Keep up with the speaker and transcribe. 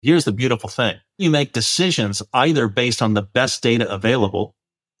Here's the beautiful thing. You make decisions either based on the best data available,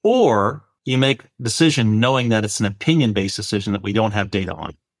 or you make decision knowing that it's an opinion-based decision that we don't have data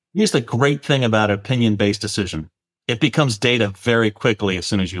on. Here's the great thing about opinion-based decision. It becomes data very quickly as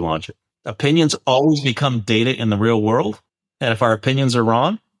soon as you launch it. Opinions always become data in the real world. And if our opinions are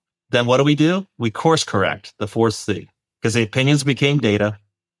wrong, then what do? We course correct, the fourth C, because the opinions became data.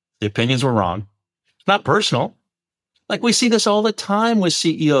 The opinions were wrong. It's not personal. Like we see this all the time with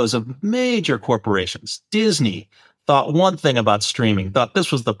CEOs of major corporations. Disney thought one thing about streaming, thought this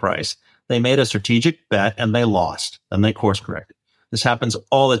was the price. They made a strategic bet and they lost, and they course corrected. This happens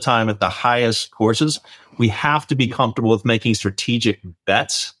all the time at the highest courses. We have to be comfortable with making strategic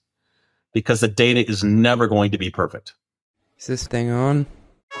bets because the data is never going to be perfect. Is this thing on?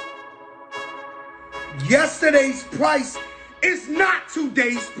 Yesterday's price is not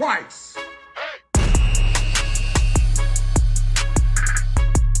today's price.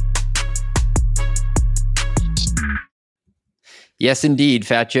 Yes, indeed,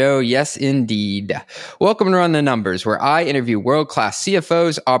 Fat Joe. Yes, indeed. Welcome to Run the Numbers, where I interview world-class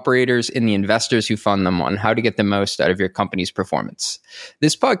CFOs, operators, and the investors who fund them on how to get the most out of your company's performance.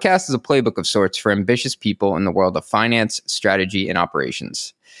 This podcast is a playbook of sorts for ambitious people in the world of finance, strategy, and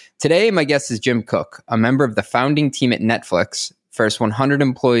operations. Today, my guest is Jim Cook, a member of the founding team at Netflix, first 100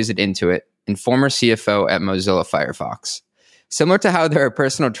 employees at Intuit, and former CFO at Mozilla Firefox. Similar to how there are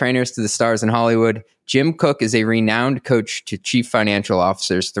personal trainers to the stars in Hollywood, Jim Cook is a renowned coach to chief financial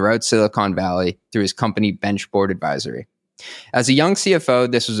officers throughout Silicon Valley through his company Benchboard Advisory. As a young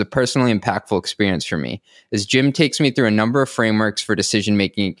CFO, this was a personally impactful experience for me, as Jim takes me through a number of frameworks for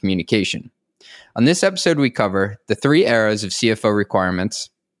decision-making and communication. On this episode, we cover the 3 eras of CFO requirements,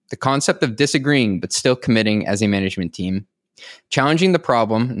 the concept of disagreeing but still committing as a management team, challenging the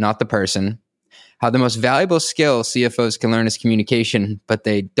problem, not the person, how the most valuable skill CFOs can learn is communication, but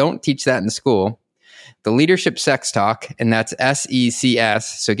they don't teach that in school, the leadership sex talk, and that's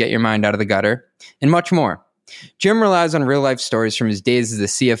SECS, so get your mind out of the gutter, and much more. Jim relies on real-life stories from his days as a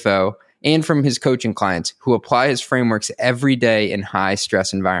CFO and from his coaching clients who apply his frameworks every day in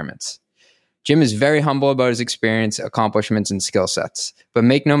high-stress environments. Jim is very humble about his experience, accomplishments, and skill sets, but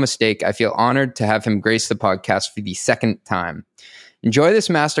make no mistake, I feel honored to have him grace the podcast for the second time. Enjoy this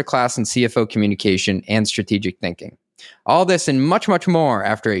masterclass in CFO communication and strategic thinking. All this and much, much more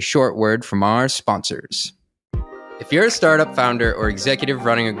after a short word from our sponsors. If you're a startup founder or executive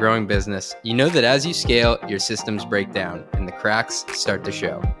running a growing business, you know that as you scale, your systems break down and the cracks start to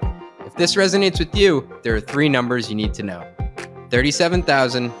show. If this resonates with you, there are 3 numbers you need to know.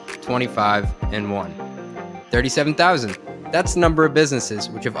 37,000, 25, and 1. 37,000. That's the number of businesses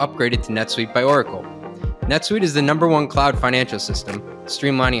which have upgraded to NetSuite by Oracle. NetSuite is the #1 cloud financial system,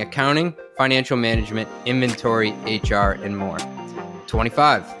 streamlining accounting, financial management, inventory, HR, and more.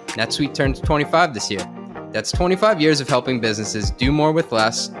 25. NetSuite turns 25 this year. That's 25 years of helping businesses do more with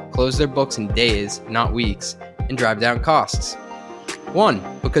less, close their books in days, not weeks, and drive down costs. 1.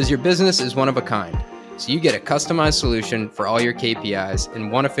 Because your business is one of a kind. So you get a customized solution for all your KPIs in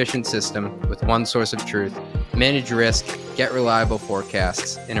one efficient system with one source of truth, manage risk, get reliable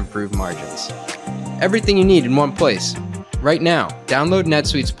forecasts, and improve margins. Everything you need in one place. Right now, download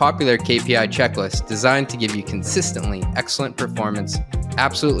NetSuite's popular KPI checklist designed to give you consistently excellent performance,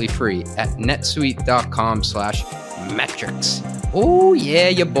 absolutely free at netsuite.com/metrics. Oh yeah,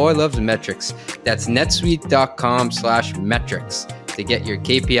 your boy loves metrics. That's netsuite.com/metrics to get your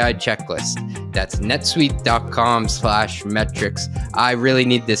KPI checklist. That's netsuite.com/metrics. I really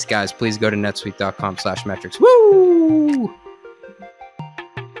need this, guys. Please go to netsuite.com/metrics. Woo!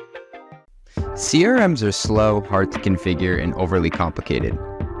 CRMs are slow, hard to configure, and overly complicated.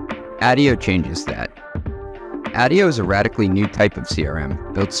 ADIO changes that. ADIO is a radically new type of CRM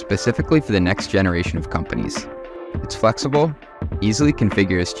built specifically for the next generation of companies. It's flexible, easily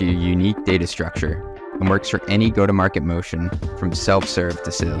configures to your unique data structure, and works for any go-to-market motion from self-serve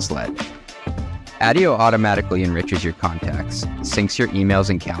to sales-led. ADIO automatically enriches your contacts, syncs your emails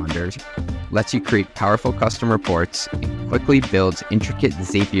and calendars, lets you create powerful custom reports, and quickly builds intricate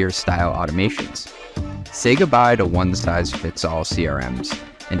Zapier-style automations. Say goodbye to one-size-fits-all CRMs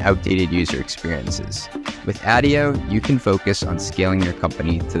and outdated user experiences. With ADIO, you can focus on scaling your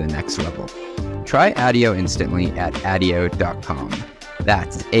company to the next level. Try ADIO instantly at adio.com.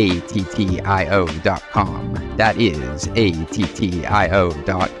 That's ATTIO.com. That is ATTIO.com.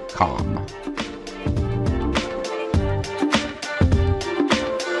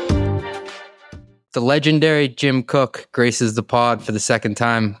 The legendary Jim Cook graces the pod for the second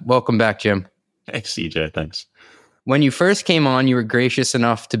time. Welcome back, Jim. Hey, CJ, thanks. When you first came on, you were gracious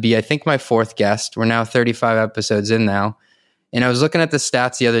enough to be, I think, my 4th guest. We're now 35 episodes in now. And I was looking at the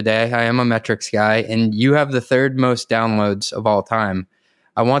stats the other day. I am a metrics guy, and you have the third most downloads of all time.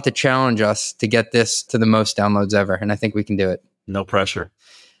 I want to challenge us to get this to the most downloads ever, and I think we can do it. No pressure.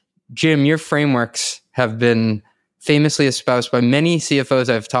 Jim, your frameworks have been famously espoused by many CFOs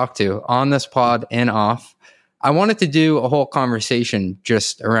I've talked to on this pod and off. I wanted to do a whole conversation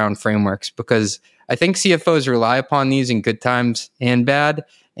just around frameworks because I think CFOs rely upon these in good times and bad.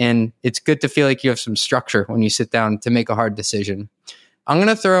 And it's good to feel like you have some structure when you sit down to make a hard decision. I'm going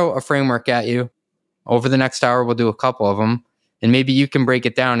to throw a framework at you. Over the next hour, we'll do a couple of them. And maybe you can break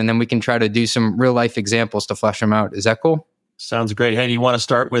it down and then we can try to do some real life examples to flesh them out. Is that cool? Sounds great. Hey, do you want to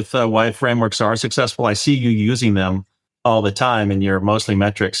start with why frameworks are successful? I see you using them all the time in your Mostly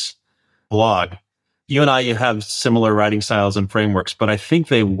Metrics blog. You and I have similar writing styles and frameworks, but I think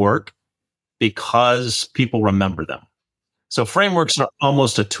they work because people remember them. So frameworks are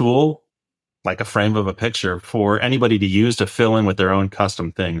almost a tool, like a frame of a picture for anybody to use to fill in with their own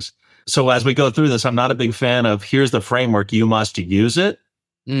custom things. So as we go through this, I'm not a big fan of here's the framework, you must use it,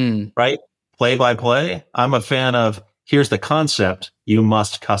 right? Play by play. I'm a fan of here's the concept, you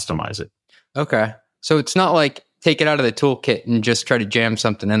must customize it. Okay. So it's not like take it out of the toolkit and just try to jam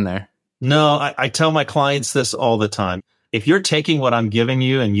something in there. No, I tell my clients this all the time. If you're taking what I'm giving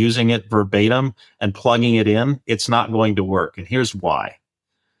you and using it verbatim and plugging it in, it's not going to work. And here's why.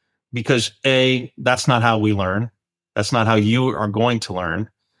 Because A, that's not how we learn. That's not how you are going to learn.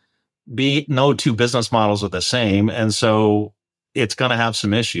 B, no two business models are the same. And so it's going to have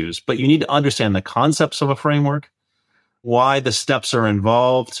some issues. But you need to understand the concepts of a framework, why the steps are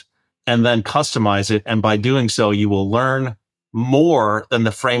involved, and then customize it. And by doing so, you will learn more than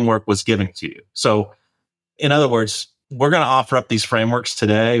the framework was giving to you. So in other words, we're going to offer up these frameworks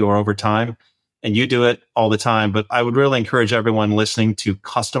today or over time, and you do it all the time. But I would really encourage everyone listening to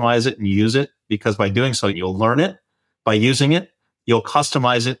customize it and use it, because by doing so, you'll learn it. By using it, you'll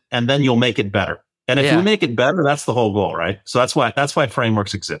customize it, and then you'll make it better. And if you make it better, that's the whole goal, right? So that's why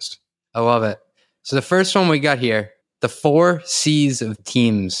frameworks exist. I love it. So the first one we got here, the 4 C's of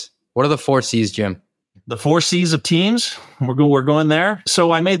teams. What are the 4 C's, Jim? The 4 C's of teams, we're going there.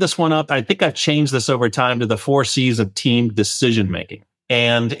 So I made this one up. I think I've changed this over time to the 4 C's of team decision-making.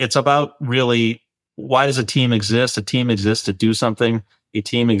 And it's about really, why does a team exist? A team exists to do something. A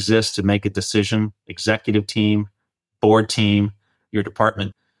team exists to make a decision. Executive team, board team, your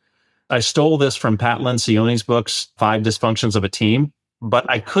department. I stole this from Pat Lencioni's books, 5 Dysfunctions of a Team, but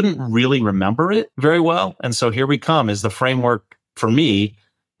I couldn't really remember it very well. And so here we come is the framework for me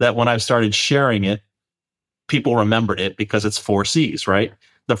that when I started sharing it, people remembered it because it's 4 C's, right?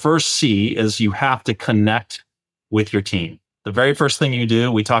 The first C is you have to connect with your team. The very first thing you do,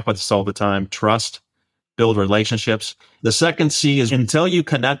 we talk about this all the time, trust, build relationships. The second C is until you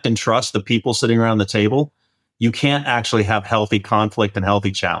connect and trust the people sitting around the table, you can't actually have healthy conflict and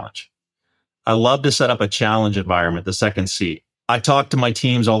healthy challenge. I love to set up a challenge environment, the second C. I talk to my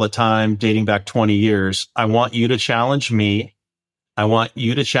teams all the time, dating back 20 years. I want you to challenge me. I want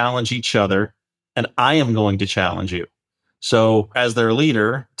you to challenge each other. And I am going to challenge you. So as their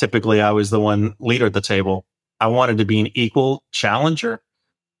leader, typically I was the one leader at the table. I wanted to be an equal challenger,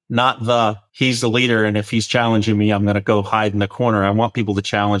 not he's the leader. And if he's challenging me, I'm going to go hide in the corner. I want people to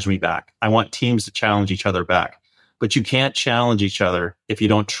challenge me back. I want teams to challenge each other back. But you can't challenge each other if you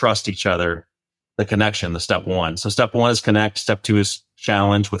don't trust each other, the connection, the step 1. So step 1 is connect. Step 2 is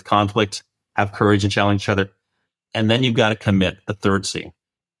challenge with conflict, have courage and challenge each other. And then you've got to commit, the third C.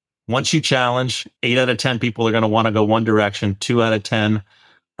 Once you challenge, 8 out of 10 people are going to want to go one direction. 2 out of 10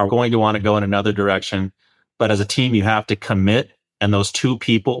 are going to want to go in another direction. But as a team, you have to commit. And those 2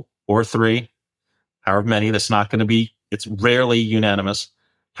 people or 3, however many, that's not going to be, it's rarely unanimous,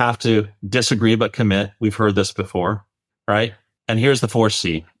 have to disagree but commit. We've heard this before, right? And here's the 4th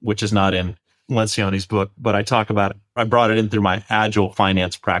C, which is not in Lencioni's book, but I talk about it. I brought it in through my agile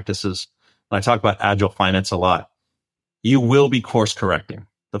finance practices. And I talk about agile finance a lot. You will be course correcting.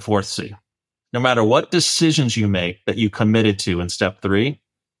 The 4th C. No matter what decisions you make that you committed to in step 3,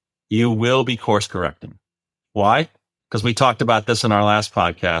 you will be course correcting. Why? Because we talked about this in our last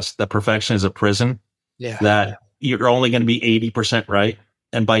podcast, that perfection is a prison, that you're only going to be 80% right.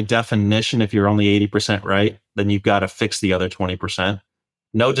 And by definition, if you're only 80% right, then you've got to fix the other 20%.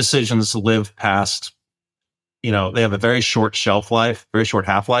 No decisions live past, they have a very short shelf life, very short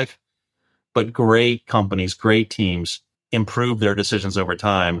half-life, but great companies, great teams improve their decisions over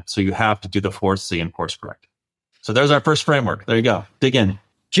time. So you have to do the 4th C and course correct. So there's our first framework. There you go. Dig in.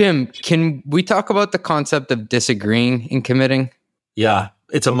 Jim, can we talk about the concept of disagreeing and committing? Yeah,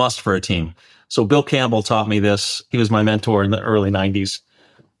 it's a must for a team. So Bill Campbell taught me this. He was my mentor in the early 90s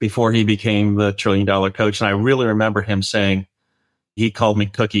before he became the $1 trillion coach. And I really remember him saying, He called me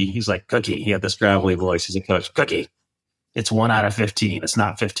Cookie. He's like, Cookie. He had this gravelly voice. He's a coach. Cookie, it's 1 out of 15. It's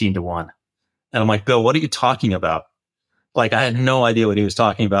not 15 to 1. And I'm like, Bill, what are you talking about? Like, I had no idea what he was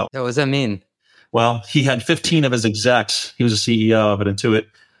talking about. What does that mean? Well, he had 15 of his execs. He was a CEO of it, Intuit,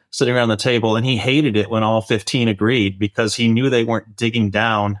 sitting around the table, and he hated it when all 15 agreed because he knew they weren't digging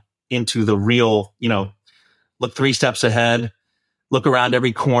down into the real, look 3 steps ahead, look around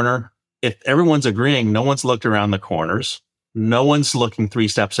every corner. If everyone's agreeing, no one's looked around the corners. No one's looking 3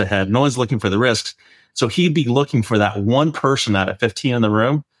 steps ahead. No one's looking for the risks. So he'd be looking for that one person out of 15 in the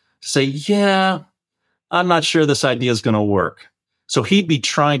room to say, yeah, I'm not sure this idea is going to work. So he'd be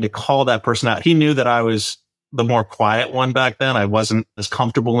trying to call that person out. He knew that I was the more quiet one back then. I wasn't as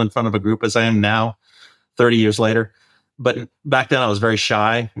comfortable in front of a group as I am now, 30 years later. But back then I was very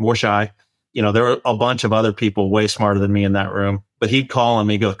shy, more shy. There were a bunch of other people way smarter than me in that room. But he'd call on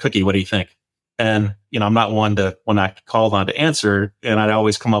me, go, Cookie, what do you think? And, I'm not one to, when I called on to answer, and I'd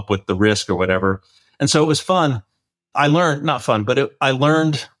always come up with the risk or whatever. And so it was fun. I learned, not fun, but I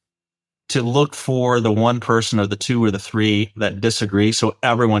learned to look for the one person or the 2 or the 3 that disagree so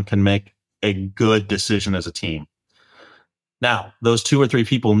everyone can make a good decision as a team. Now, those 2 or 3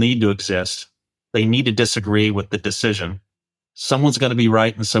 people need to exist. They need to disagree with the decision. Someone's going to be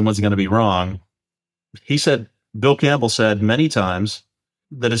right and someone's going to be wrong. Bill Campbell said many times,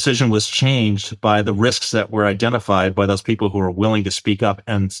 the decision was changed by the risks that were identified by those people who were willing to speak up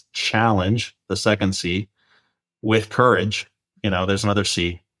and challenge, the second C, with courage. There's another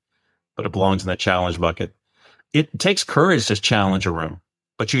C, but it belongs in that challenge bucket. It takes courage to challenge a room,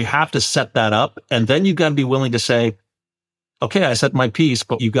 but you have to set that up. And then you've got to be willing to say, okay, I said my piece,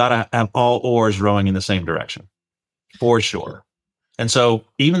 but you got to have all oars rowing in the same direction for sure. And so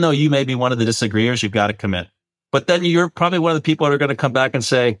even though you may be one of the disagreeers, you've got to commit. But then you're probably one of the people that are going to come back and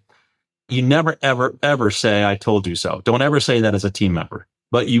say, you never, ever, ever say, I told you so. Don't ever say that as a team member.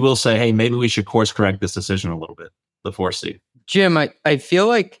 But you will say, hey, maybe we should course correct this decision a little bit, the 4C. Jim, I feel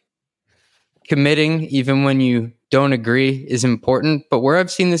like committing, even when you don't agree, is important. But where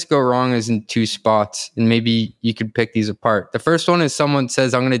I've seen this go wrong is in 2 spots. And maybe you could pick these apart. The first one is someone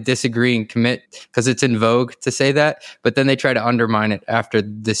says, I'm going to disagree and commit because it's in vogue to say that. But then they try to undermine it after the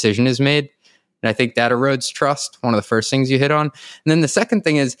decision is made. And I think that erodes trust, one of the first things you hit on. And then the second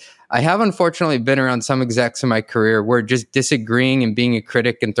thing is, I have unfortunately been around some execs in my career where just disagreeing and being a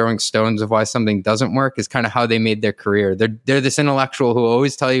critic and throwing stones of why something doesn't work is kind of how they made their career. They're this intellectual who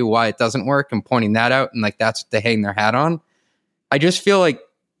always tell you why it doesn't work and pointing that out, and like that's what they hang their hat on. I just feel like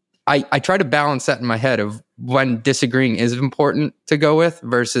I try to balance that in my head of when disagreeing is important to go with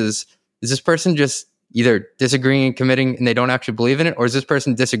versus, is this person just either disagreeing and committing and they don't actually believe in it, or is this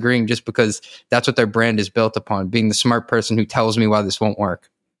person disagreeing just because that's what their brand is built upon, being the smart person who tells me why this won't work?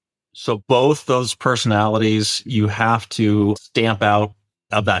 So both those personalities you have to stamp out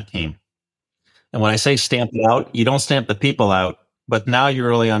of that team. And when I say stamp it out, you don't stamp the people out, but now you're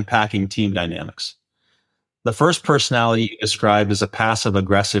really unpacking team dynamics. The first personality you described is a passive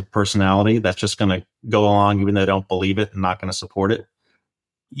aggressive personality that's just going to go along even though they don't believe it and not going to support it.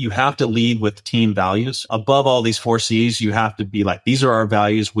 You have to lead with team values. Above all these 4 C's, you have to be like, these are our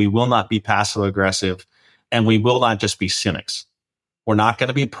values. We will not be passive aggressive, and we will not just be cynics. We're not going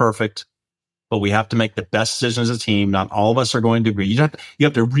to be perfect, but we have to make the best decisions as a team. Not all of us are going to agree. You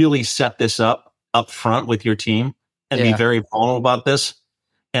have to really set this up front with your team and be very vulnerable about this.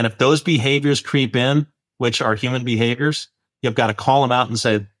 And if those behaviors creep in, which are human behaviors, you've got to call them out and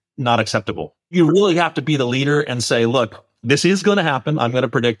say, not acceptable. You really have to be the leader and say, look, this is going to happen. I'm going to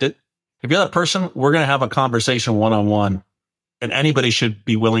predict it. If you're that person, we're going to have a conversation one-on-one, and anybody should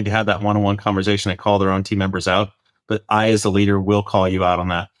be willing to have that one-on-one conversation and call their own team members out. But I, as the leader, will call you out on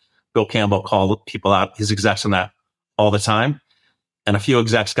that. Bill Campbell called people out, his execs on that all the time. And a few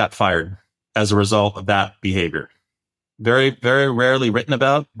execs got fired as a result of that behavior. Very, very rarely written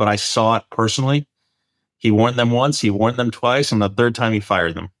about, but I saw it personally. He warned them once, he warned them twice, and the third time he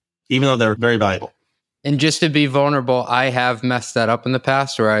fired them, even though they're very valuable. And just to be vulnerable, I have messed that up in the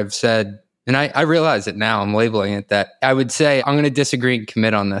past where I've said, and I realize it now, I'm labeling it that I would say, I'm going to disagree and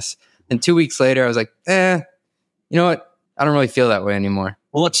commit on this. And 2 weeks later, I was like, you know what? I don't really feel that way anymore.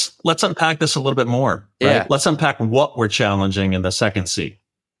 Well, let's unpack this a little bit more. Right? Yeah. Let's unpack what we're challenging in the second C.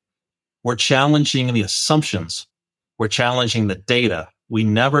 We're challenging the assumptions. We're challenging the data. We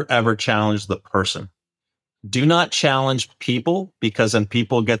never, ever challenge the person. Do not challenge people, because then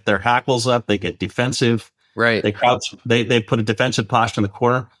people get their hackles up. They get defensive. Right. They crouch. They put a defensive posture in the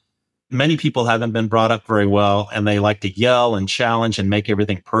corner. Many people haven't been brought up very well, and they like to yell and challenge and make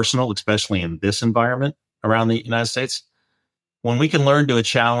everything personal, especially in this environment around the United States. When we can learn to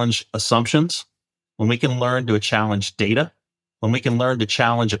challenge assumptions, when we can learn to challenge data, when we can learn to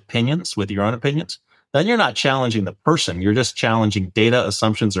challenge opinions with your own opinions, then you're not challenging the person. You're just challenging data,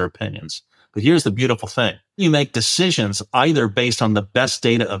 assumptions, or opinions. But here's the beautiful thing. You make decisions either based on the best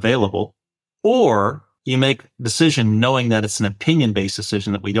data available, or you make decision knowing that it's an opinion-based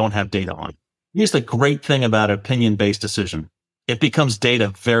decision that we don't have data on. Here's the great thing about opinion-based decision. It becomes data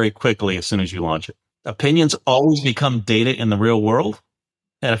very quickly as soon as you launch it. Opinions always become data in the real world.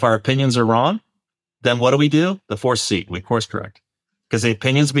 And if our opinions are wrong, then what do? The fourth C, we course correct. Because the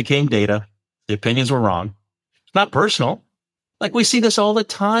opinions became data. The opinions were wrong. It's not personal. Like we see this all the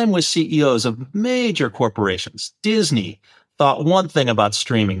time with CEOs of major corporations. Disney thought one thing about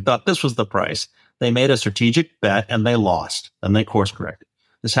streaming, thought this was the price. They made a strategic bet and they lost, and they course corrected.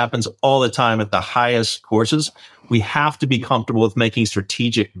 This happens all the time at the highest courses. We have to be comfortable with making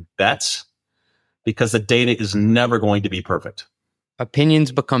strategic bets because the data is never going to be perfect.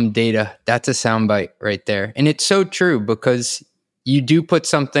 Opinions become data. That's a soundbite right there. And it's so true because you do put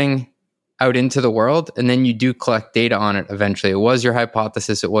something out into the world and then you do collect data on it eventually. It was your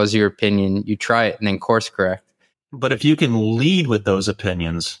hypothesis. It was your opinion. You try it and then course correct. But if you can lead with those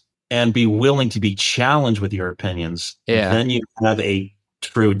opinions and be willing to be challenged with your opinions, then you have a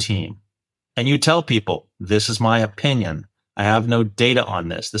true team. And you tell people, this is my opinion. I have no data on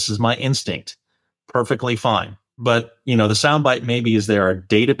this. This is my instinct. Perfectly fine. But, the soundbite maybe is there are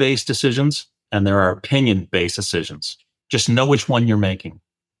data-based decisions and there are opinion-based decisions. Just know which one you're making.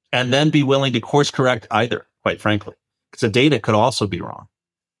 And then be willing to course correct either, quite frankly, because the data could also be wrong.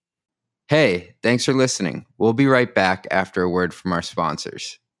 Hey, thanks for listening. We'll be right back after a word from our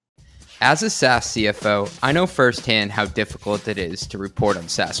sponsors. As a SaaS CFO, I know firsthand how difficult it is to report on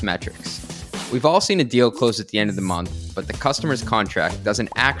SaaS metrics. We've all seen a deal close at the end of the month, but the customer's contract doesn't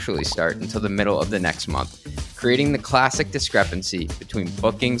actually start until the middle of the next month, creating the classic discrepancy between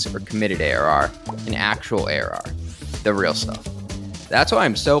bookings or committed ARR and actual ARR, the real stuff. That's why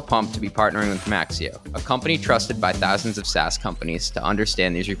I'm so pumped to be partnering with Maxio, a company trusted by thousands of SaaS companies to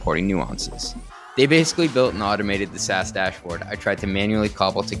understand these reporting nuances. They basically built and automated the SaaS dashboard I tried to manually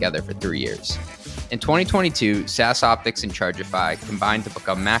cobble together for 3 years. In 2022, SaaS Optics and Chargify combined to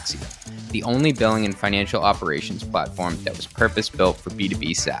become Maxio, the only billing and financial operations platform that was purpose-built for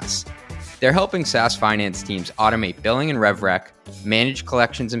B2B SaaS. They're helping SaaS finance teams automate billing and RevRec, manage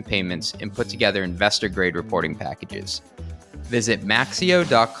collections and payments, and put together investor-grade reporting packages. Visit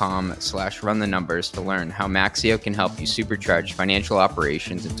maxio.com/runthenumbers to learn how Maxio can help you supercharge financial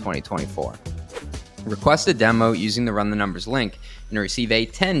operations in 2024. Request a demo using the Run the Numbers link and receive a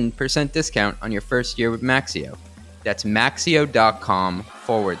 10% discount on your first year with Maxio. That's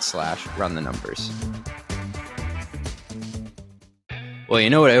maxio.com/runthenumbers. Well, you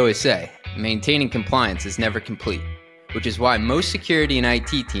know what I always say, maintaining compliance is never complete, which is why most security and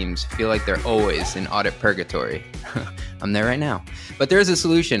IT teams feel like they're always in audit purgatory. I'm there right now. But there is a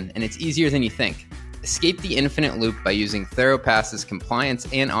solution, and it's easier than you think. Escape the infinite loop by using ThoroPass's compliance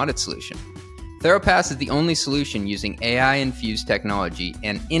and audit solution. ThoroPass is the only solution using AI-infused technology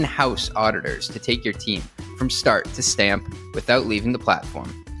and in-house auditors to take your team from start to stamp without leaving the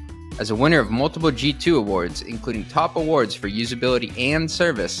platform. As a winner of multiple G2 awards, including top awards for usability and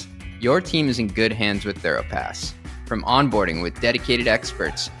service, your team is in good hands with ThoroPass. From onboarding with dedicated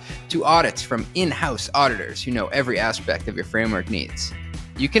experts to audits from in-house auditors who know every aspect of your framework needs,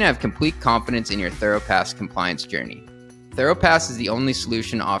 you can have complete confidence in your ThoroPass compliance journey. ThoroPass is the only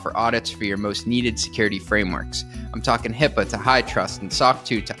solution to offer audits for your most needed security frameworks. I'm talking HIPAA to HITRUST and SOC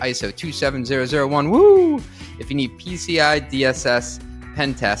 2 to ISO 27001. Woo! If you need PCI, DSS,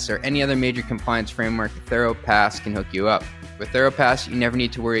 pen tests, or any other major compliance framework, ThoroPass can hook you up. With ThoroPass, you never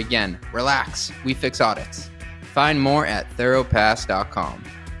need to worry again. Relax, we fix audits. Find more at thoropass.com.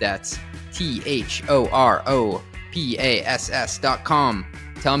 That's THOROPASS.com.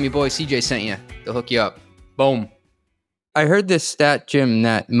 Tell them your boy CJ sent you. They'll hook you up. Boom. I heard this stat, Jim,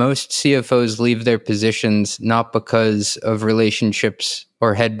 that most CFOs leave their positions not because of relationships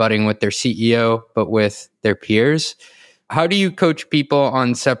or headbutting with their CEO, but with their peers. How do you coach people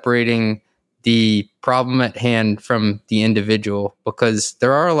on separating the problem at hand from the individual? Because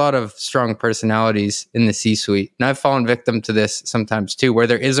there are a lot of strong personalities in the C-suite. And I've fallen victim to this sometimes too, where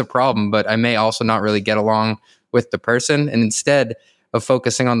there is a problem, but I may also not really get along with the person. And instead of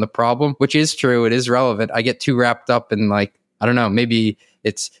focusing on the problem, which is true, it is relevant, I get too wrapped up in I don't know, maybe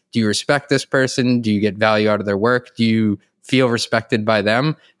it's, do you respect this person? Do you get value out of their work? Do you feel respected by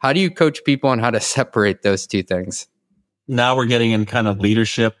them? How do you coach people on how to separate those two things? Now we're getting in kind of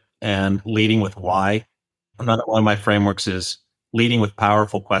leadership and leading with why. Another one of my frameworks is leading with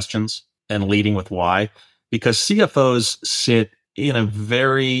powerful questions and leading with why, because CFOs sit in a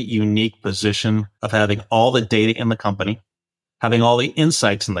very unique position of having all the data in the company. having all the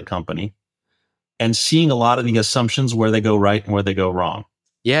insights in the company, and seeing a lot of the assumptions where they go right and where they go wrong.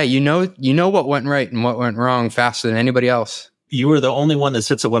 Yeah, you know what went right and what went wrong faster than anybody else. You are the only one that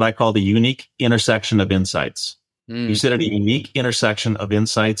sits at what I call the unique intersection of insights. You sit at a unique intersection of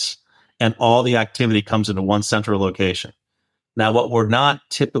insights, and all the activity comes into one central location. Now, what we're not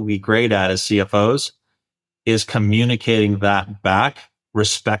typically great at as CFOs is communicating that back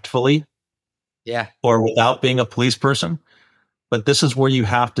respectfully, or without being a police person. But this is where you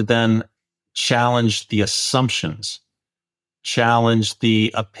have to then challenge the assumptions, challenge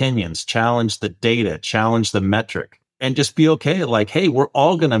the opinions, challenge the data, challenge the metric, and just be okay. Like, hey, we're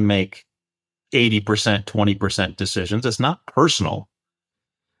all going to make 80%, 20% decisions. It's not personal.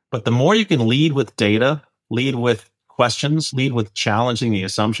 But the more you can lead with data, lead with questions, lead with challenging the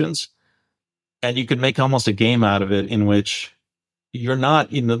assumptions, and you can make almost a game out of it in which you're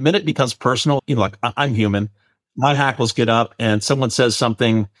not, in the minute it becomes personal, like, I'm human. My hackles get up and someone says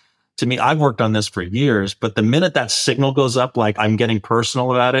something to me. I've worked on this for years, but the minute that signal goes up, like I'm getting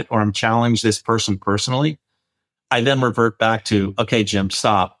personal about it, or I'm challenging this person personally, I then revert back to, okay, Jim,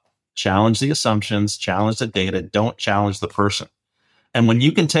 stop. Challenge the assumptions, challenge the data, don't challenge the person. And when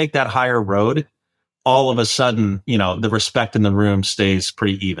you can take that higher road, all of a sudden, the respect in the room stays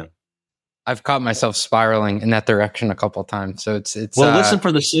pretty even. I've caught myself spiraling in that direction a couple of times. So it's well, listen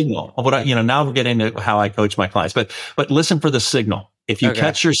for the signal. What now we're getting into how I coach my clients, but listen for the signal. If you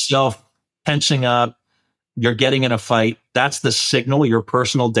catch yourself tensing up, you're getting in a fight, that's the signal, your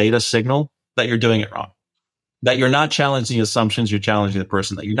personal data signal, that you're doing it wrong. That you're not challenging assumptions, you're challenging the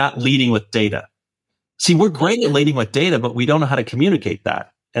person, that you're not leading with data. See, we're great at leading with data, but we don't know how to communicate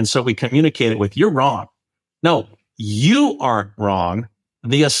that. And so we communicate it with, you're wrong. No, you aren't wrong.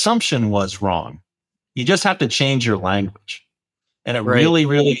 The assumption was wrong. You just have to change your language. And it really,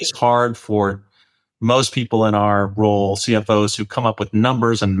 really is hard for most people in our role, CFOs, who come up with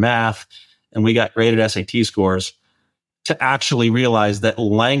numbers and math, and we got graded SAT scores, to actually realize that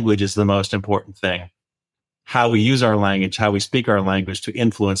language is the most important thing. How we use our language, how we speak our language to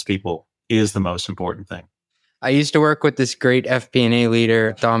influence people is the most important thing. I used to work with this great FP&A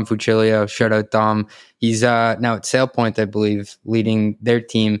leader, Dom Fucilio. Shout out Dom. He's now at SailPoint, I believe, leading their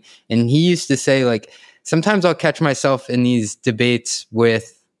team. And he used to say, like, sometimes I'll catch myself in these debates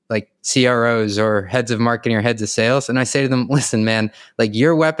with like CROs or heads of marketing or heads of sales. And I say to them, listen, man, like,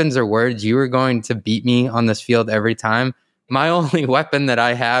 your weapons are words. You are going to beat me on this field every time. My only weapon that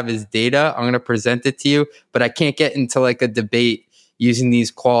I have is data. I'm going to present it to you, but I can't get into like a debate using these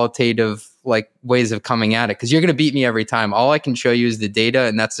qualitative like ways of coming at it, because you're going to beat me every time. All I can show you is the data,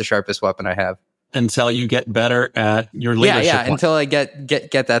 and that's the sharpest weapon I have. Until you get better at your leadership. Yeah. Until I get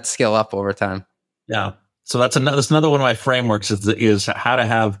that skill up over time. Yeah. So that's another one of my frameworks is how to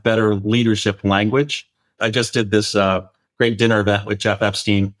have better leadership language. I just did this great dinner event with Jeff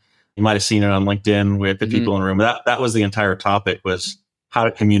Epstein. You might have seen it on LinkedIn with the people in the room. That was the entire topic, was how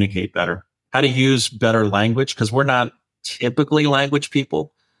to communicate better, how to use better language, because we're not typically language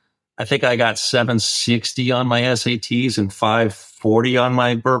people. I think I got 760 on my SATs and 540 on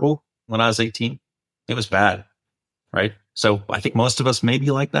my verbal when I was 18. It was bad, right? So I think most of us may be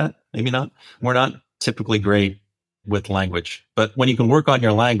like that, maybe not. We're not typically great with language. But when you can work on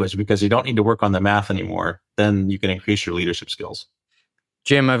your language, because you don't need to work on the math anymore, then you can increase your leadership skills.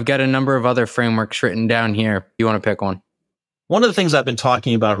 Jim, I've got a number of other frameworks written down here. You want to pick one? One of the things I've been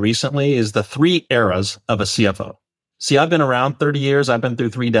talking about recently is the 3 eras of a CFO. See, I've been around 30 years. I've been through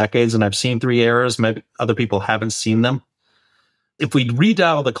 3 decades, and I've seen 3 eras. Maybe other people haven't seen them. If we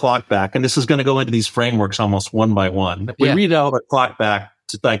redial the clock back, and this is going to go into these frameworks almost one by one. If we redial the clock back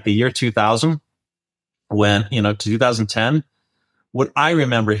to like the year 2000, when, to 2010, what I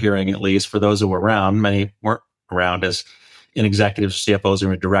remember hearing, at least for those who were around, many weren't around as in executives, CFOs,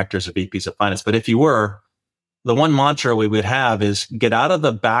 or directors or VPs of finance. But if you were, the one mantra we would have is get out of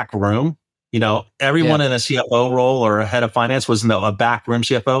the back room. Everyone in a CFO role or a head of finance was in a back room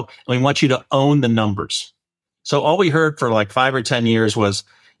CFO. And we want you to own the numbers. So all we heard for like 5 or 10 years was,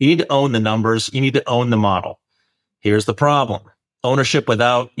 you need to own the numbers. You need to own the model. Here's the problem. Ownership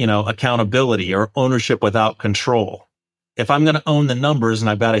without, accountability, or ownership without control. If I'm going to own the numbers and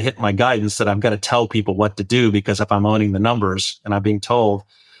I've got to hit my guidance, that I've got to tell people what to do, because if I'm owning the numbers and I'm being told,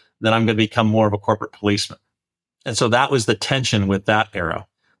 then I'm going to become more of a corporate policeman. And so that was the tension with that era.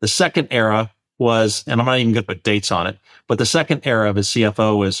 The second era was, and I'm not even going to put dates on it, but the second era of a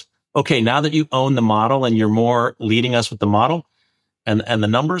CFO was, okay, now that you own the model and you're more leading us with the model and the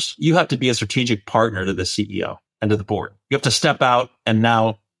numbers, you have to be a strategic partner to the CEO and to the board. You have to step out and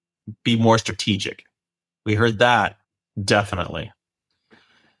now be more strategic. We heard that. Definitely.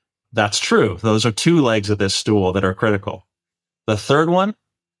 That's true. Those are 2 legs of this stool that are critical. The third one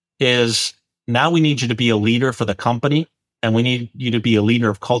is now we need you to be a leader for the company, and we need you to be a leader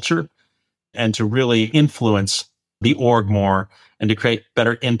of culture and to really influence the org more and to create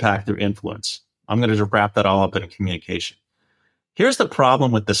better impact through influence. I'm going to just wrap that all up in communication. Here's the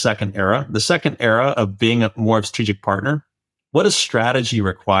problem with the second era. The second era of being a more strategic partner. What does strategy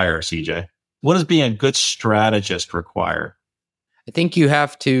require, CJ? What does being a good strategist require? I think you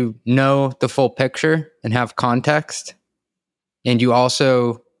have to know the full picture and have context. And you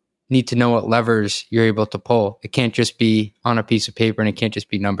also need to know what levers you're able to pull. It can't just be on a piece of paper and it can't just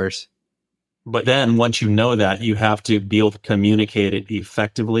be numbers. But then once you know that, you have to be able to communicate it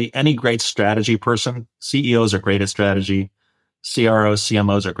effectively. Any great strategy person, CEOs are great at strategy. CROs,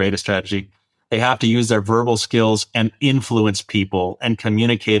 CMOs are great at strategy. They have to use their verbal skills and influence people and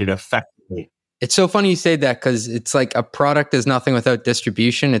communicate it effectively. It's so funny you say that because it's like a product is nothing without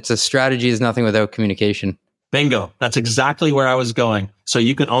distribution. It's a strategy is nothing without communication. Bingo. That's exactly where I was going. So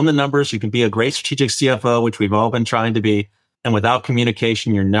you can own the numbers. You can be a great strategic CFO, which we've all been trying to be. And without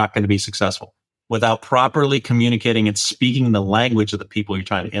communication, you're not going to be successful. Without properly communicating and speaking the language of the people you're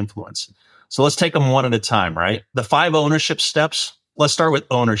trying to influence. So let's take them one at a time, right? The 5 ownership steps. Let's start with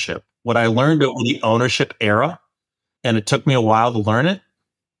ownership. What I learned over the ownership era, and it took me a while to learn it,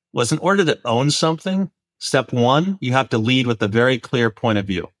 was in order to own something, step 1, you have to lead with a very clear point of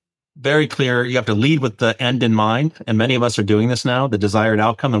view. Very clear. You have to lead with the end in mind. And many of us are doing this now, the desired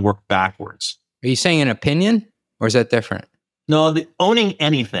outcome, and work backwards. Are you saying an opinion or is that different? No, owning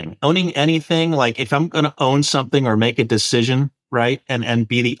anything, like if I'm going to own something or make a decision, right, and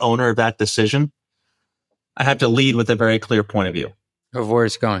be the owner of that decision, I have to lead with a very clear point of view. Of where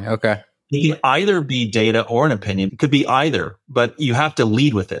it's going. Okay. It can either be data or an opinion. It could be either, but you have to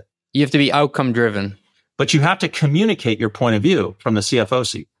lead with it. You have to be outcome driven. But you have to communicate your point of view from the CFO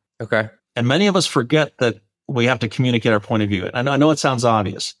seat. Okay. And many of us forget that we have to communicate our point of view. And I know it sounds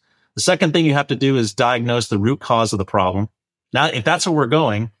obvious. The second thing you have to do is diagnose the root cause of the problem. Now, if that's where we're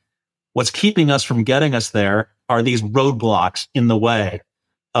going, what's keeping us from getting us there are these roadblocks in the way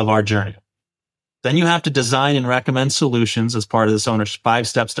of our journey. Then you have to design and recommend solutions as part of this 5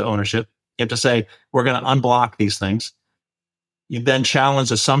 steps to ownership. You have to say, we're going to unblock these things. You then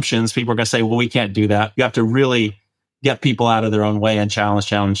challenge assumptions. People are going to say, well, we can't do that. You have to really get people out of their own way and challenge.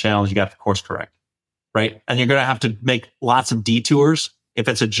 You got to course correct, right? And you're going to have to make lots of detours. If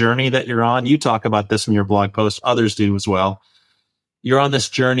it's a journey that you're on, you talk about this in your blog post. Others do as well. You're on this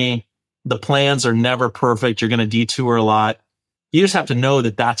journey. The plans are never perfect. You're going to detour a lot. You just have to know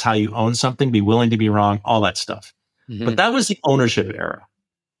that that's how you own something, be willing to be wrong, all that stuff. Mm-hmm. But that was the ownership era,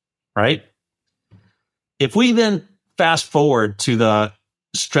 right? If we then fast forward to the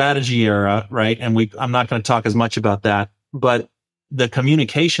strategy era, right? And I'm not going to talk as much about that, but the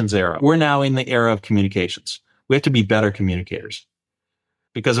communications era, we're now in the era of communications. We have to be better communicators,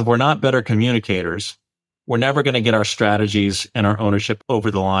 because if we're not better communicators, we're never going to get our strategies and our ownership over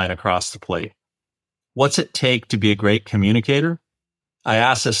the line across the plate. What's it take to be a great communicator? I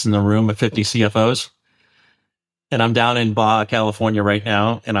asked this in the room of 50 CFOs, and I'm down in Baja, California right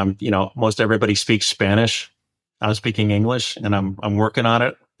now. And most everybody speaks Spanish. I'm speaking English, and I'm working on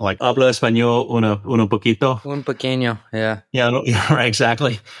it. Like, hablo español uno poquito. Un pequeño, yeah. Yeah, right,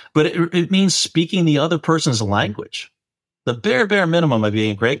 exactly. But it means speaking the other person's language. The bare minimum of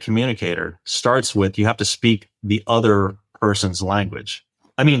being a great communicator starts with you have to speak the other person's language.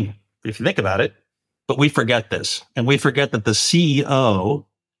 I mean, if you think about it, but we forget this. And we forget that the CEO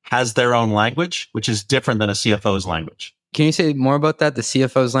has their own language, which is different than a CFO's language. Can you say more about that? The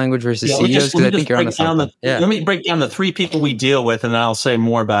CFO's language versus CEOs? Because I think you're on something. Let me break down the 3 people we deal with, and I'll say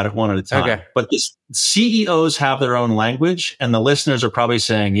more about it one at a time. Okay. But CEOs have their own language, and the listeners are probably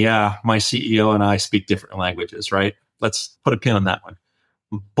saying, yeah, my CEO and I speak different languages, right? Let's put a pin on that one.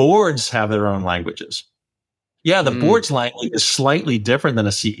 Boards have their own languages. Yeah, the board's language is slightly different than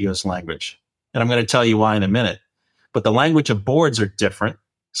a CEO's language. And I'm going to tell you why in a minute. But the language of boards are different,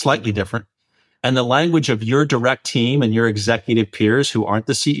 slightly different. And the language of your direct team and your executive peers who aren't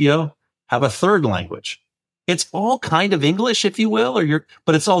the CEO have a third language. It's all kind of English, if you will,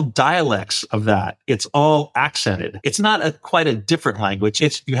 but it's all dialects of that. It's all accented. It's not quite a different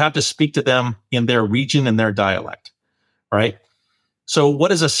language. You have to speak to them in their region and their dialect, right? So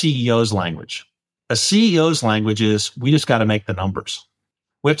what is a CEO's language? A CEO's language is we just got to make the numbers.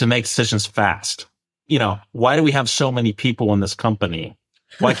 We have to make decisions fast. Why do we have so many people in this company?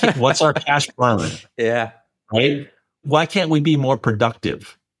 What's our cash burn? Yeah. Right? Why can't we be more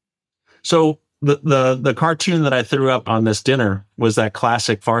productive? So the cartoon that I threw up on this dinner was that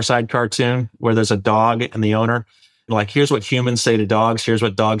classic Far Side cartoon where there's a dog and the owner. Like, here's what humans say to dogs. Here's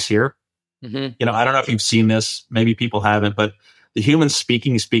what dogs hear. I don't know if you've seen this. Maybe people haven't, but the human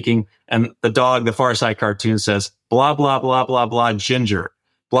speaking, and the dog, the Far Side cartoon says, blah, blah, blah, blah, blah, ginger,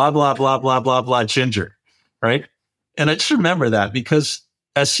 blah, blah, blah, blah, blah, blah, ginger, right? And I just remember that because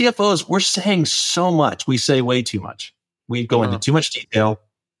as CFOs, we're saying so much. We say way too much. We go into too much detail.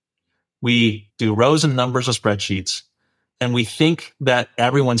 We do rows and numbers of spreadsheets, and we think that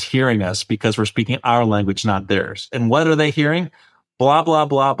everyone's hearing us because we're speaking our language, not theirs. And what are they hearing? Blah, blah,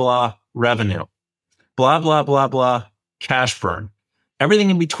 blah, blah, revenue. Blah, blah, blah, blah, cash burn. Everything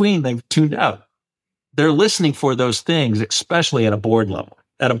in between, they've tuned out. They're listening for those things, especially at a board level.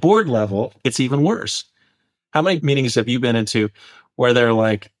 At a board level, it's even worse. How many meetings have you been into where they're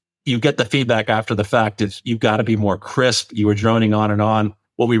like, you get the feedback after the fact is you've got to be more crisp. You were droning on and on.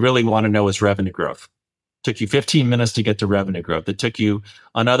 What we really want to know is revenue growth. It took you 15 minutes to get to revenue growth. It took you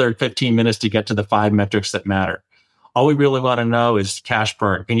another 15 minutes to get to the 5 metrics that matter. All we really want to know is cash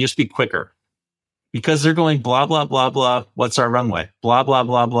burn. Can you just be quicker? Because they're going blah, blah, blah, blah. What's our runway? Blah, blah,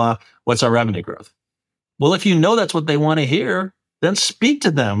 blah, blah. What's our revenue growth? Well, if you know that's what they want to hear, then speak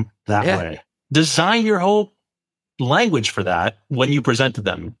to them that way. Design your whole language for that when you present to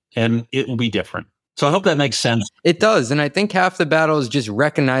them, and it will be different. So I hope that makes sense. It does. And I think half the battle is just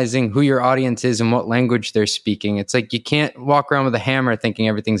recognizing who your audience is and what language they're speaking. It's like you can't walk around with a hammer thinking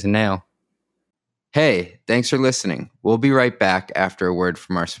everything's a nail. Hey, thanks for listening. We'll be right back after a word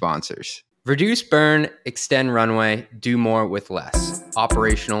from our sponsors. Reduce burn, extend runway, do more with less.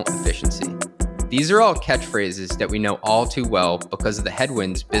 Operational efficiency. These are all catchphrases that we know all too well because of the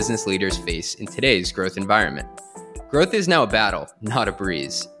headwinds business leaders face in today's growth environment. Growth is now a battle, not a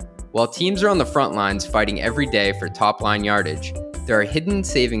breeze. While teams are on the front lines fighting every day for top-line yardage, there are hidden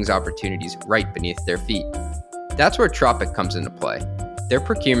savings opportunities right beneath their feet. That's where Tropic comes into play. Their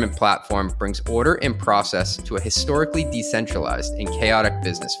procurement platform brings order and process to a historically decentralized and chaotic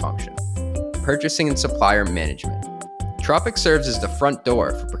business function: purchasing and supplier management. Tropic serves as the front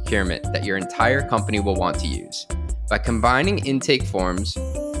door for procurement that your entire company will want to use. By combining intake forms,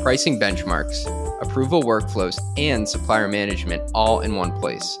 pricing benchmarks, approval workflows, and supplier management all in one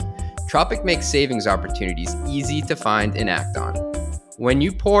place, Tropic makes savings opportunities easy to find and act on. When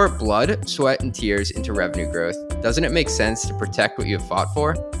you pour blood, sweat, and tears into revenue growth, doesn't it make sense to protect what you have fought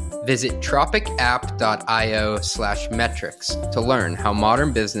for? Visit tropicapp.io/metrics to learn how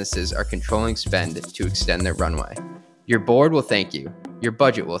modern businesses are controlling spend to extend their runway. Your board will thank you. Your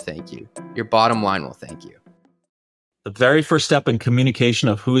budget will thank you. Your bottom line will thank you. The very first step in communication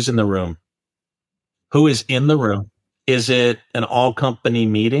of who's in the room. Who is in the room? Is it an all-company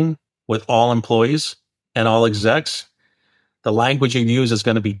meeting with all employees and all execs? The language you use is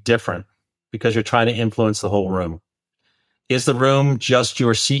going to be different because you're trying to influence the whole room. Is the room just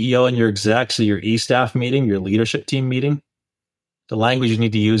your CEO and your execs, so your E-staff meeting, your leadership team meeting? The language you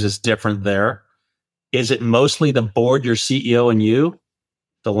need to use is different there. Is it mostly the board, your CEO, and you?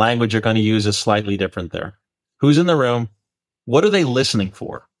 The language you're going to use is slightly different there. Who's in the room? What are they listening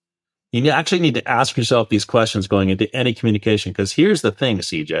for? You actually need to ask yourself these questions going into any communication, because here's the thing,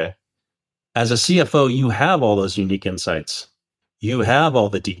 CJ. As a CFO, you have all those unique insights. You have all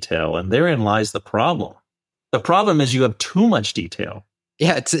the detail, and therein lies the problem. The problem is you have too much detail.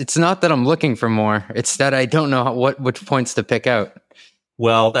 Yeah, it's not that I'm looking for more. It's that I don't know which points to pick out.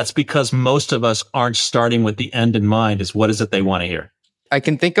 Well, that's because most of us aren't starting with the end in mind, is what is it they want to hear. I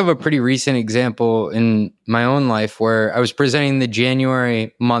can think of a pretty recent example in my own life where I was presenting the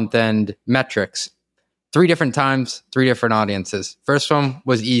January month-end metrics. 3 different times, 3 different audiences. First one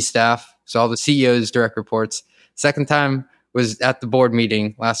was E-staff, so all the CEOs, direct reports. Second time was at the board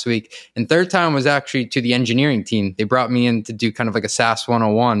meeting last week. And third time was actually to the engineering team. They brought me in to do kind of like a SaaS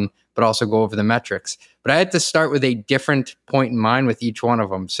 101, but also go over the metrics. But I had to start with a different point in mind with each one of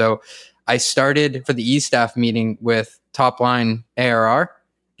them. So I started for the E-staff meeting with top line ARR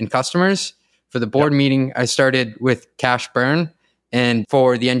and customers. For the board meeting, I started with cash burn. And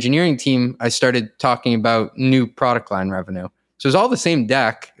for the engineering team, I started talking about new product line revenue. So it was all the same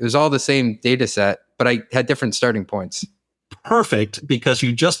deck. It was all the same data set, but I had different starting points. Perfect, because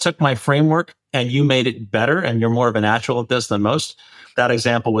you just took my framework and you made it better, and you're more of a natural at this than most. That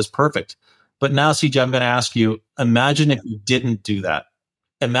example was perfect. But now, CJ, I'm going to ask you, imagine if you didn't do that.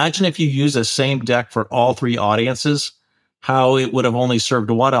 Imagine if you use the same deck for all 3 audiences, how it would have only served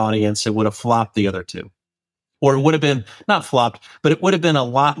one audience. It would have flopped the other 2. Or it would have been, not flopped, but it would have been a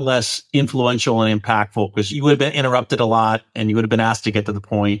lot less influential and impactful because you would have been interrupted a lot and you would have been asked to get to the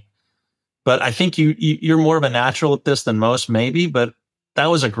point. But I think you're more of a natural at this than most, maybe. But that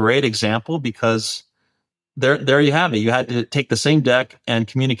was a great example because there you have it. You had to take the same deck and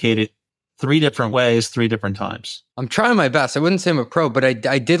communicate it 3 different ways, 3 different times. I'm trying my best. I wouldn't say I'm a pro, but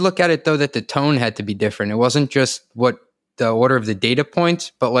I did look at it though that the tone had to be different. It wasn't just what the order of the data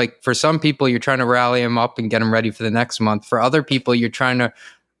points, but like for some people, you're trying to rally them up and get them ready for the next month. For other people, you're trying to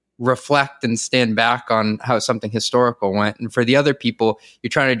reflect and stand back on how something historical went. And for the other people, you're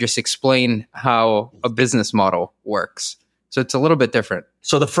trying to just explain how a business model works. So it's a little bit different.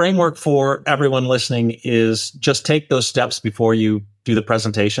 So the framework for everyone listening is just take those steps before you do the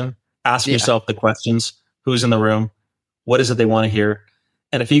presentation. Ask yourself the questions. Who's in the room? What is it they want to hear?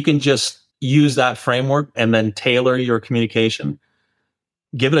 And if you can just use that framework and then tailor your communication,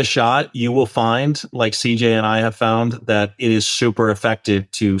 give it a shot, you will find, like CJ and I have found, that it is super effective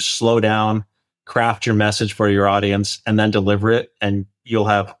to slow down, craft your message for your audience, and then deliver it, and you'll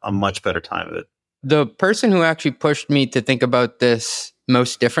have a much better time of it. The person who actually pushed me to think about this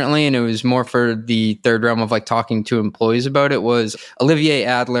most differently, and it was more for the third realm of like talking to employees about it, was Olivier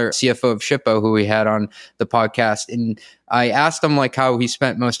Adler, CFO of Shippo, who we had on the podcast. And I asked him like how he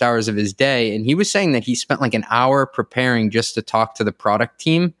spent most hours of his day. And he was saying that he spent like an hour preparing just to talk to the product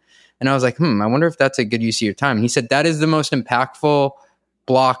team. And I was like, I wonder if that's a good use of your time. And he said, that is the most impactful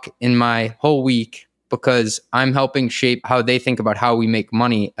block in my whole week because I'm helping shape how they think about how we make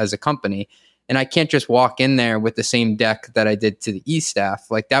money as a company. And I can't just walk in there with the same deck that I did to the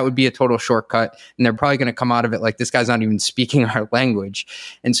e-staff. Like that would be a total shortcut. And they're probably going to come out of it like, this guy's not even speaking our language.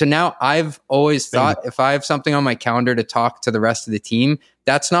 And so now I've always thought if I have something on my calendar to talk to the rest of the team,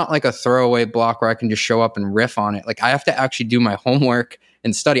 that's not like a throwaway block where I can just show up and riff on it. Like I have to actually do my homework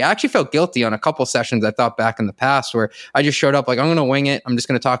and study. I actually felt guilty on a couple sessions I thought back in the past where I just showed up like, I'm going to wing it. I'm just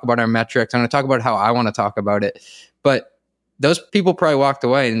going to talk about our metrics. I'm going to talk about how I want to talk about it. But those people probably walked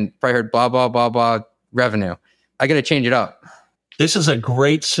away and probably heard blah, blah, blah, blah, revenue. I got to change it up. This is a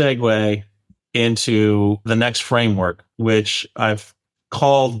great segue into the next framework, which I've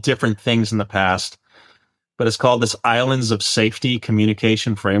called different things in the past, but it's called this Islands of Safety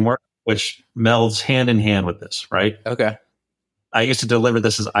Communication Framework, which melds hand in hand with this, right? Okay. I used to deliver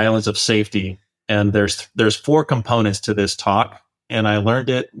this as Islands of Safety, and there's 4 components to this talk. And I learned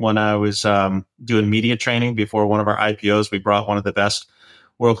it when I was doing media training before one of our IPOs. We brought one of the best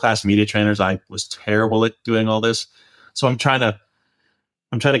world-class media trainers. I was terrible at doing all this. So I'm trying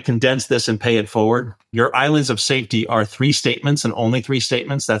to condense this and pay it forward. Your islands of safety are 3 statements and only 3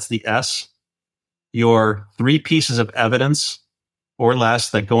 statements. That's the S. Your 3 pieces of evidence or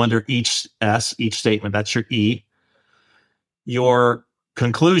less that go under each S, each statement. That's your E. Your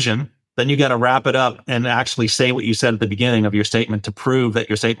conclusion. Then you got to wrap it up and actually say what you said at the beginning of your statement to prove that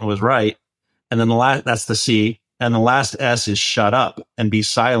your statement was right. And then that's the C. And the last S is shut up and be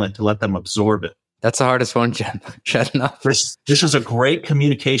silent to let them absorb it. That's the hardest one, Jim. Shutting up. This is a great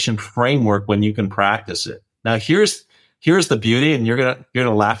communication framework when you can practice it. Now here's the beauty, and you're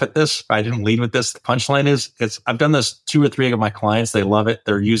gonna laugh at this. I didn't lead with this. The punchline is I've done this 2 or 3 of my clients. They love it.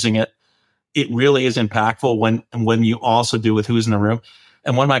 They're using it. It really is impactful when you also do with who's in the room.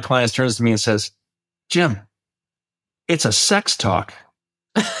 And one of my clients turns to me and says, Jim, it's a sex talk.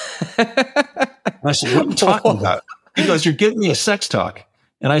 And I said, what are you talking about? He goes, you're giving me a sex talk.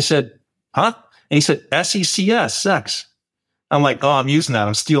 And I said, huh? And he said, SECS, sex. I'm like, oh, I'm using that.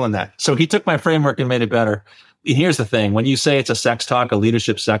 I'm stealing that. So he took my framework and made it better. And here's the thing. When you say it's a sex talk, a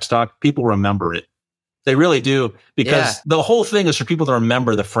leadership sex talk, people remember it. They really do, because the whole thing is for people to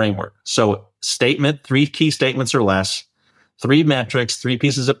remember the framework. So statement, 3 key statements or less, 3 metrics, 3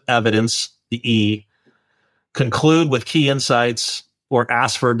 pieces of evidence, the E, conclude with key insights or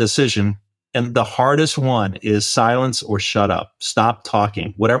ask for a decision. And the hardest one is silence or shut up. Stop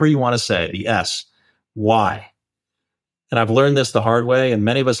talking. Whatever you want to say, the S. Why? And I've learned this the hard way, and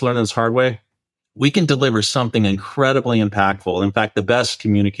many of us learn this hard way. We can deliver something incredibly impactful. In fact, the best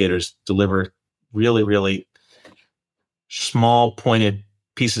communicators deliver really, really small, pointed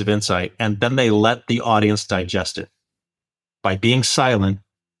pieces of insight, and then they let the audience digest it. By being silent,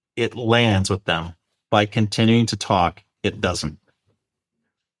 it lands with them. By continuing to talk, it doesn't.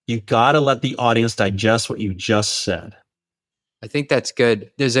 You got to let the audience digest what you just said. I think that's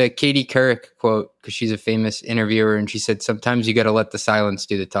good. There's a Katie Couric quote, because she's a famous interviewer, and she said, sometimes you got to let the silence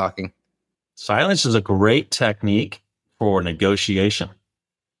do the talking. Silence is a great technique for negotiation,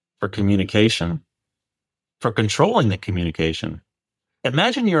 for communication, for controlling the communication.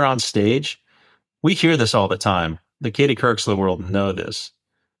 Imagine you're on stage. We hear this all the time. The Katie Courics of the world know this.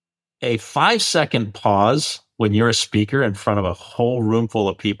 A 5-second pause when you're a speaker in front of a whole room full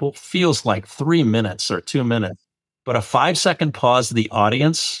of people feels like 3 minutes or 2 minutes. But a 5-second pause to the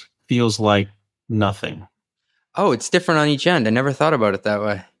audience feels like nothing. Oh, it's different on each end. I never thought about it that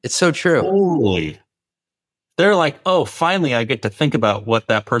way. It's so true. Totally. they're like, oh, finally I get to think about what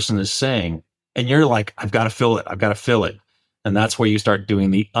that person is saying. And you're like, I've got to fill it. I've got to fill it. And that's where you start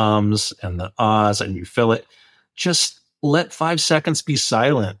doing the ums and the ahs and you fill it. Just let 5 seconds be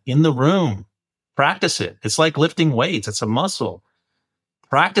silent in the room. Practice it. It's like lifting weights. It's a muscle.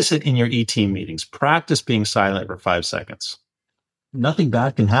 Practice it in your e-team meetings. Practice being silent for 5 seconds. Nothing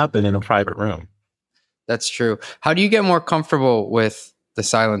bad can happen in a private room. That's true. How do you get more comfortable with the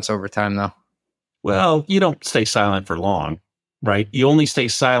silence over time, though? Well, you don't stay silent for long, right? You only stay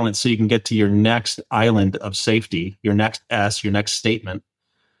silent so you can get to your next island of safety, your next S, your next statement.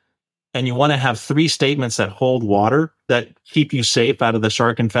 And you want to have 3 statements that hold water, that keep you safe out of the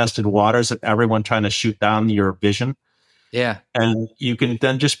shark-infested waters of everyone trying to shoot down your vision. Yeah. And you can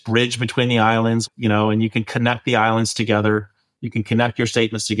then just bridge between the islands, and you can connect the islands together. You can connect your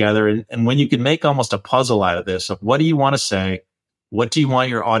statements together. And when you can make almost a puzzle out of this, of what do you want to say? What do you want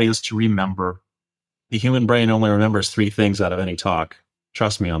your audience to remember? The human brain only remembers 3 things out of any talk.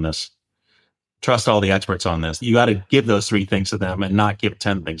 Trust me on this. Trust all the experts on this. You got to give those 3 things to them and not give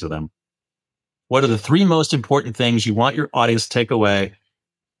 10 things to them. What are the 3 most important things you want your audience to take away,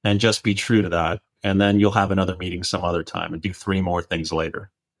 and just be true to that? And then you'll have another meeting some other time and do 3 more things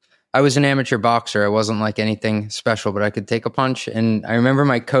later. I was an amateur boxer. I wasn't like anything special, but I could take a punch. And I remember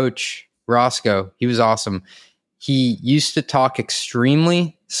my coach, Roscoe, he was awesome. He used to talk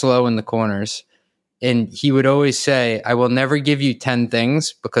extremely slow in the corners. And he would always say, I will never give you 10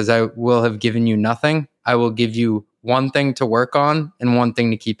 things because I will have given you nothing. I will give you 1 thing to work on and 1 thing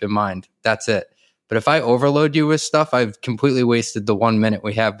to keep in mind. That's it. But if I overload you with stuff, I've completely wasted the 1 minute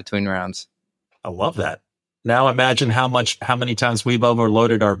we have between rounds. I love that. Now imagine how many times we've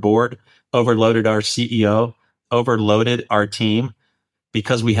overloaded our board, overloaded our CEO, overloaded our team,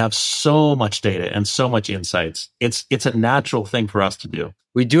 because we have so much data and so much insights. It's a natural thing for us to do.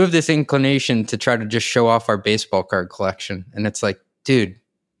 We do have this inclination to try to just show off our baseball card collection. And it's like, dude,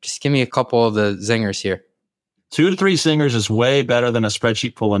 just give me a couple of the zingers here. 2 to 3 zingers is way better than a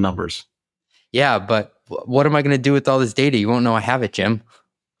spreadsheet full of numbers. Yeah, but what am I going to do with all this data? You won't know I have it, Jim.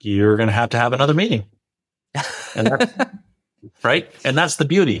 You're going to have another meeting. And that's, right? And that's the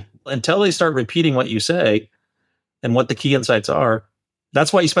beauty. Until they start repeating what you say and what the key insights are,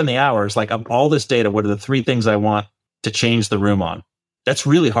 that's why you spend the hours. Like, of all this data, what are the 3 things I want to change the room on? That's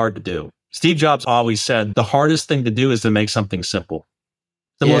really hard to do. Steve Jobs always said the hardest thing to do is to make something simple.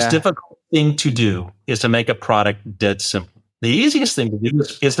 The most difficult thing to do is to make a product dead simple. The easiest thing to do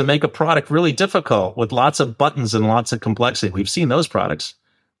is to make a product really difficult with lots of buttons and lots of complexity. We've seen those products,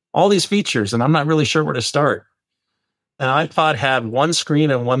 all these features, and I'm not really sure where to start. An iPod had 1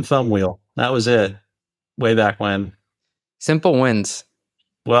 screen and 1 thumb wheel. That was it way back when. Simple wins.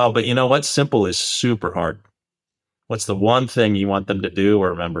 Well, but you know what? Simple is super hard. What's the one thing you want them to do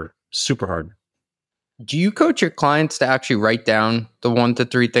or remember? Super hard. Do you coach your clients to actually write down the 1 to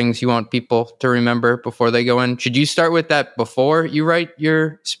 3 things you want people to remember before they go in? Should you start with that before you write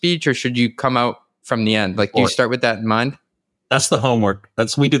your speech, or should you come out from the end? Like, do you start with that in mind? That's the homework.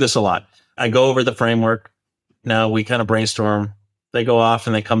 We do this a lot. I go over the framework. Now we kind of brainstorm. They go off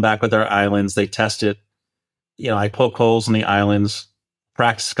and they come back with their islands. They test it. I poke holes in the islands,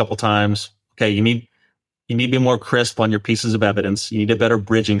 practice a couple times. Okay, you need to be more crisp on your pieces of evidence. You need a better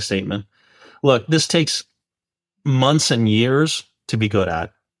bridging statement. Look, this takes months and years to be good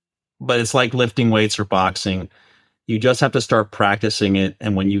at, but it's like lifting weights or boxing. You just have to start practicing it.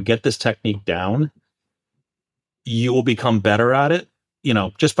 And when you get this technique down, you will become better at it.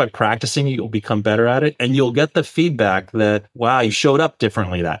 Just by practicing, you'll become better at it. And you'll get the feedback that, wow, you showed up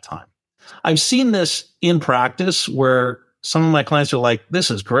differently that time. I've seen this in practice where some of my clients are like, this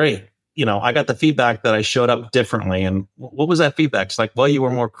is great. I got the feedback that I showed up differently. And what was that feedback? It's like, well, you were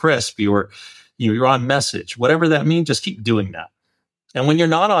more crisp. You're on message, whatever that means. Just keep doing that. And when you're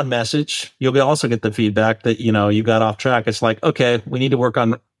not on message, you'll also get the feedback that, you got off track. It's like, okay, we need to work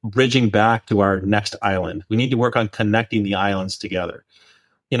on bridging back to our next island. We need to work on connecting the islands together.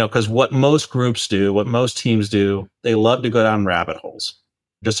 Because what most groups do, what most teams do, they love to go down rabbit holes.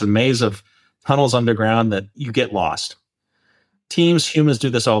 Just a maze of tunnels underground that you get lost. Humans do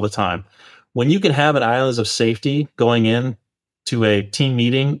this all the time. When you can have an islands of safety going in to a team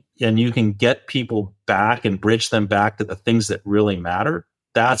meeting and you can get people back and bridge them back to the things that really matter,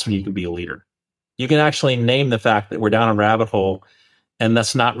 that's when you can be a leader. You can actually name the fact that we're down a rabbit hole and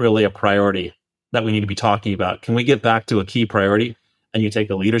that's not really a priority that we need to be talking about. Can we get back to a key priority? And you take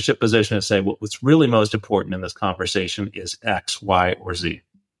a leadership position and say, what's really most important in this conversation is X, Y, or Z.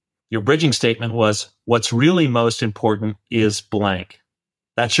 Your bridging statement was, what's really most important is blank.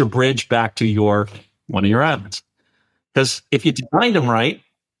 That's your bridge back to one of your islands. Because if you designed them right,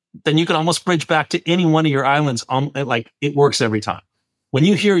 then you can almost bridge back to any one of your islands. Like it works every time. When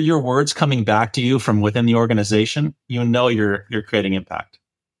you hear your words coming back to you from within the organization, you know you're creating impact.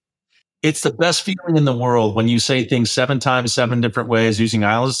 It's the best feeling in the world when you say things 7 times, 7 different ways using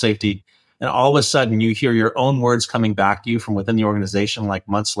islands of safety, and all of a sudden you hear your own words coming back to you from within the organization like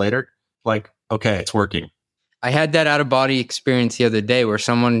months later. Like, okay, it's working. I had that out of body experience the other day where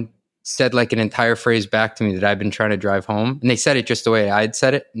someone said like an entire phrase back to me that I've been trying to drive home, and they said it just the way I'd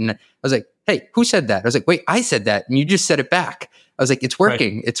said it. And I was like, hey, who said that? I was like, wait, I said that. And you just said it back. I was like, it's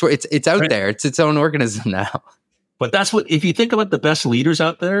working. Right. It's out there. It's its own organism now. But that's what, if you think about the best leaders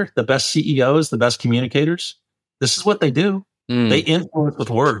out there, the best CEOs, the best communicators, this is what they do. They influence with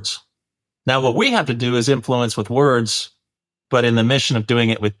words. Now, what we have to do is influence with words, but in the mission of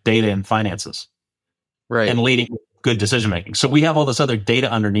doing it with data and finances. Right. And leading good decision-making. So we have all this other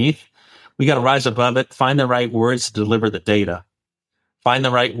data underneath. We got to rise above it, find the right words to deliver the data, find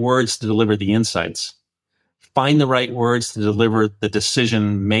the right words to deliver the insights, find the right words to deliver the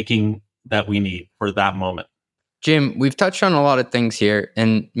decision-making that we need for that moment. Jim, we've touched on a lot of things here,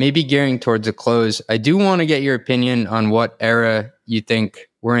 and maybe gearing towards a close, I do want to get your opinion on what era you think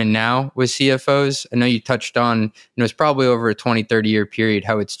we're in now with CFOs. I know you touched on, it's probably over a 20, 30-year period,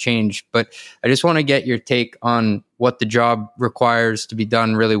 how it's changed, but I just want to get your take on what the job requires to be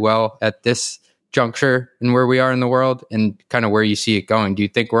done really well at this juncture and where we are in the world and kind of where you see it going. Do you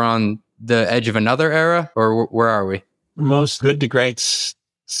think we're on the edge of another era, or where are we? Most good to great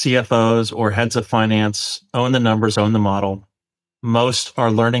CFOs or heads of finance own the numbers, own the model. Most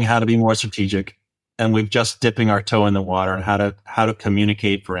are learning how to be more strategic, and we're just dipping our toe in the water on how to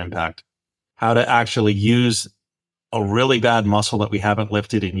communicate for impact, how to actually use a really bad muscle that we haven't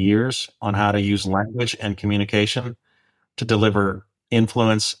lifted in years on how to use language and communication to deliver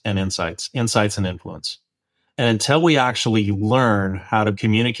influence and insights and influence. And until we actually learn how to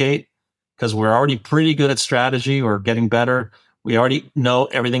communicate, because we're already pretty good at strategy or getting better, we already know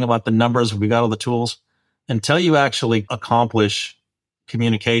everything about the numbers. We got all the tools. Until you actually accomplish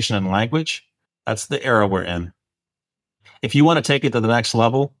communication and language, that's the era we're in. If you want to take it to the next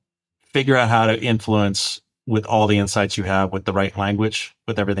level, figure out how to influence with all the insights you have, with the right language,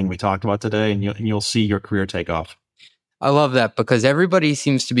 with everything we talked about today, and you'll see your career take off. I love that, because everybody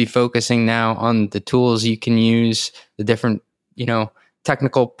seems to be focusing now on the tools you can use, the different,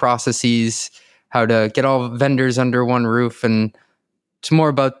 technical processes, how to get all vendors under one roof. And it's more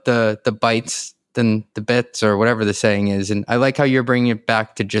about the bytes than the bits, or whatever the saying is. And I like how you're bringing it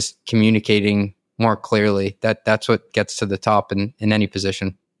back to just communicating more clearly. That's what gets to the top in any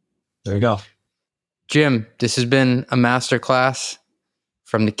position. There you go. Jim, this has been a masterclass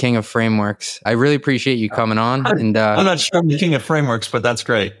from the King of Frameworks. I really appreciate you coming on. And I'm not sure I'm the King of Frameworks, but that's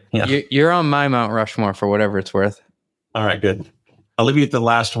great. Yeah. You're on my Mount Rushmore for whatever it's worth. All right, good. I'll leave you with the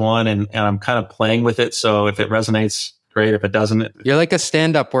last one, and I'm kind of playing with it. So if it resonates, great. If it doesn't, you're like a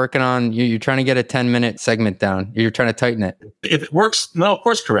stand-up working on, you're trying to get a 10-minute segment down. You're trying to tighten it. If it works, no,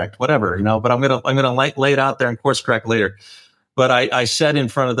 course correct, whatever, but I'm gonna lay it out there and course correct later. But I said in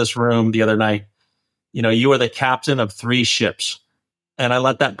front of this room the other night, you are the captain of 3 ships. And I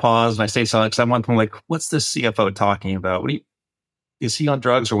let that pause, and I say something, because I want them like, what's this CFO talking about? Is he on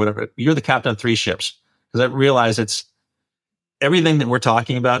drugs or whatever? You're the captain of 3 ships. Because I realize it's everything that we're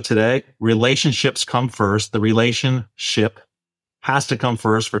talking about today. Relationships come first. The relationship has to come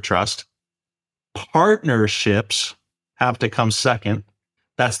first for trust. Partnerships have to come second.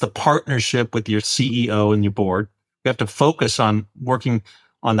 That's the partnership with your CEO and your board. You have to focus on working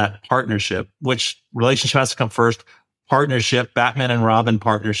on that partnership, which relationship has to come first. Partnership, Batman and Robin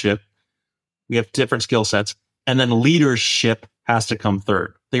partnership. We have different skill sets. And then leadership has to come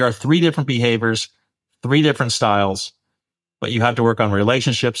third. There are 3 different behaviors, 3 different styles, but you have to work on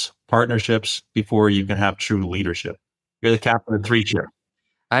relationships, partnerships before you can have true leadership. You're the captain of 3 ships.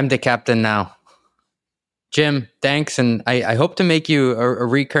 I'm the captain now. Jim, thanks. And I hope to make you a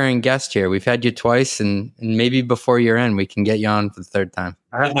recurring guest here. We've had you twice, and maybe before year end, we can get you on for the 3rd time.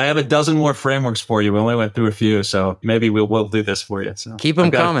 I have a dozen more frameworks for you. We only went through a few, so maybe we'll do this for you. So keep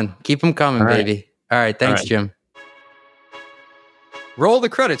them coming. Keep them coming, baby. All right. Thanks, Jim. Roll the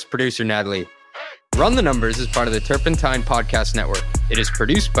credits, producer Natalie. Run the Numbers is part of the Turpentine Podcast Network. It is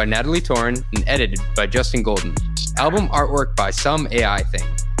produced by Natalie Torin and edited by Justin Golden. Album artwork by Some AI Thing.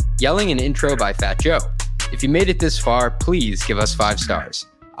 Yelling and intro by Fat Joe. If you made it this far, please give us 5 stars.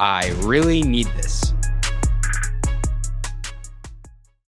 I really need this.